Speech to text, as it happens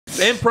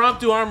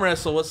Impromptu arm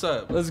wrestle. What's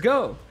up? Let's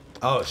go.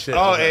 Oh shit.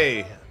 Oh,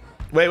 okay. hey.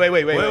 Wait.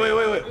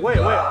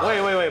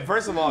 Wait.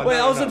 First of all, Wait,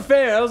 that wasn't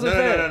fair. That wasn't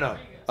fair. No.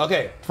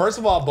 Okay, first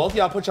of all, both of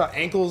y'all put your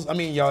ankles. I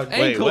mean, y'all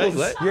Ankles.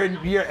 Wait,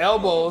 your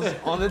elbows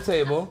on the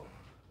table.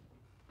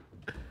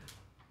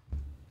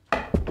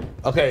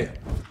 Okay.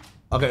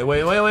 Okay,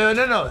 wait, no.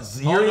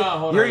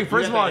 Yuriy,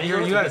 first of all,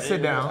 you gotta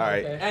sit down. All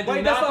right. And Wait,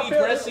 do that's not not be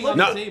fair. pressing Look, on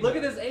the table. look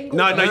at this angle.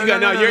 No, you got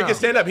no. Yuriy can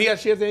stand up.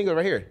 She has the angle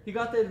right here. He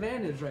got the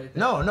advantage right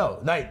there. No,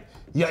 like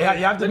you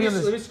have to be on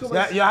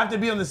the you have to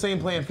be on the same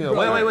playing field.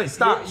 Bro, Wait,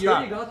 stop. you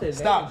already got the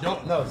Stop.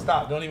 advantage.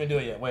 Stop. Don't even do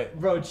it yet. Wait.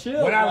 Bro,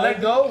 chill. When I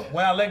let go,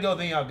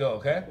 then y'all go,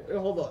 okay?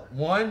 Hold on.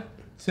 1,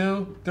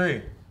 2,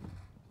 3.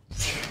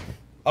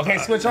 Okay,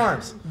 switch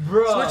arms.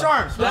 Bro. Switch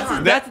arms. That's his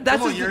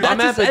I'm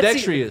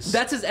ambidextrous.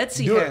 That's his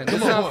Etsy Do it. hand. Come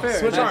That's on, not fair.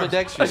 switch arms.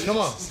 Ambidextrous. Come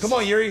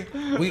on,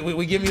 Yuriy.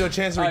 We give you a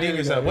chance to redeem here we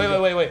yourself.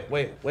 go,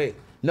 Wait.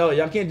 No,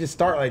 y'all can't just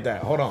start like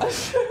that. Hold on.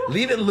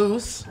 Leave it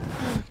loose.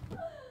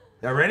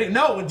 Y'all ready?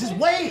 No, just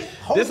wait.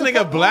 Hold This the nigga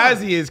fuck on.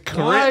 Blazzy is I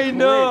correct.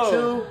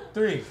 know. 2,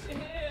 3.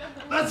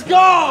 Let's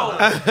go.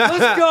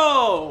 Let's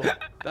go.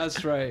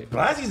 That's right.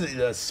 Blazzy's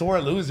a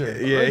sore loser.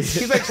 Yeah.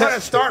 He's like trying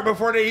to start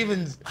before they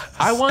even.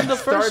 I won the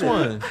first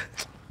one.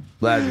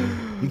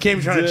 Blazzy, you came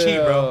trying to cheat,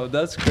 bro.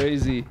 That's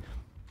crazy.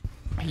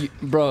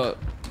 Bro.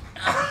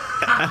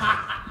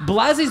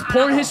 Blazzy's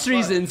porn history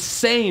is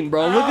insane,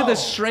 bro. Look at the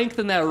strength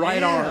in that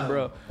right arm,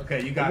 bro.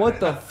 Okay, you got What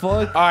the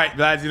fuck? All right,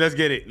 Blazzy, let's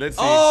get it. Let's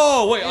see.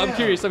 Oh, wait, I'm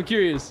curious.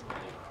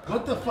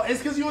 What the fuck?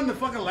 It's because you on the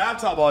fucking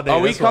laptop all day. Are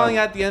we that's why. calling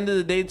at the end of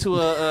the day to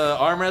a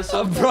arm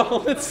wrestle?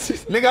 Bro, it's...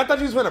 Nigga, I thought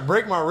you was gonna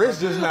break my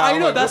wrist just now. I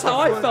know, Like, that's what how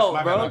the I fuck? felt,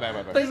 My bro. bad.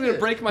 I thought he was gonna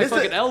break my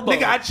fucking elbow.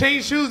 Nigga, I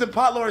changed shoes and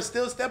Potlow is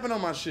still stepping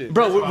on my shit.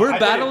 Bro, we're I did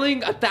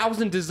battling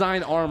 1,000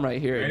 design arm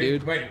right here,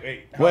 dude.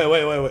 Wait.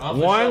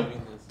 1,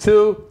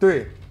 2,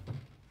 3.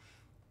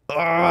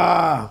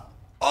 Ah.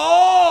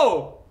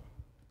 Oh!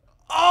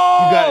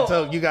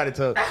 Oh! You got it,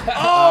 Tug. Oh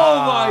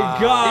my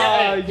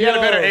god! He had a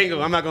yo. better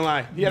angle. I'm not gonna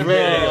lie. He had a Bro,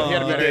 better angle. He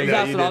had a better angle.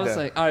 that's you what I did was that.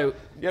 saying. All right,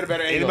 He had a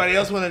better angle. Anybody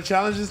else want to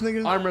challenge this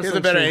nigga? arm Here's wrestling.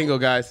 a better champ. angle,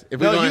 guys. If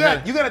we No, go you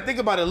ahead. got to think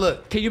about it.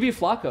 Look. Can you be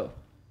Flacco?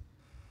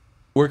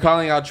 We're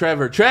calling out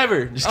Trevor.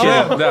 Just Oh.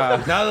 kidding.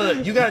 Nah. Now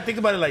look, you got to think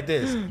about it like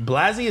this.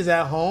 Blazzy is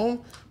at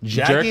home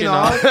jacking Jerking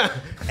off off.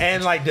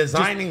 and like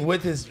designing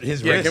with his Yeah,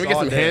 wrist can we get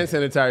all some day. hand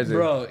sanitizer?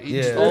 Bro,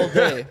 Yeah. all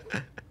day.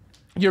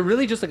 You're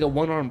really just like a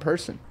one-armed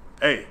person.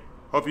 Hey,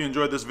 hope you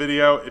enjoyed this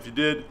video. If you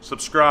did,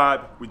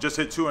 subscribe. We just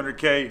hit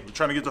 200K. We're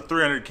trying to get to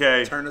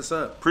 300K. Turn us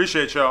up.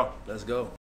 Appreciate y'all. Let's go.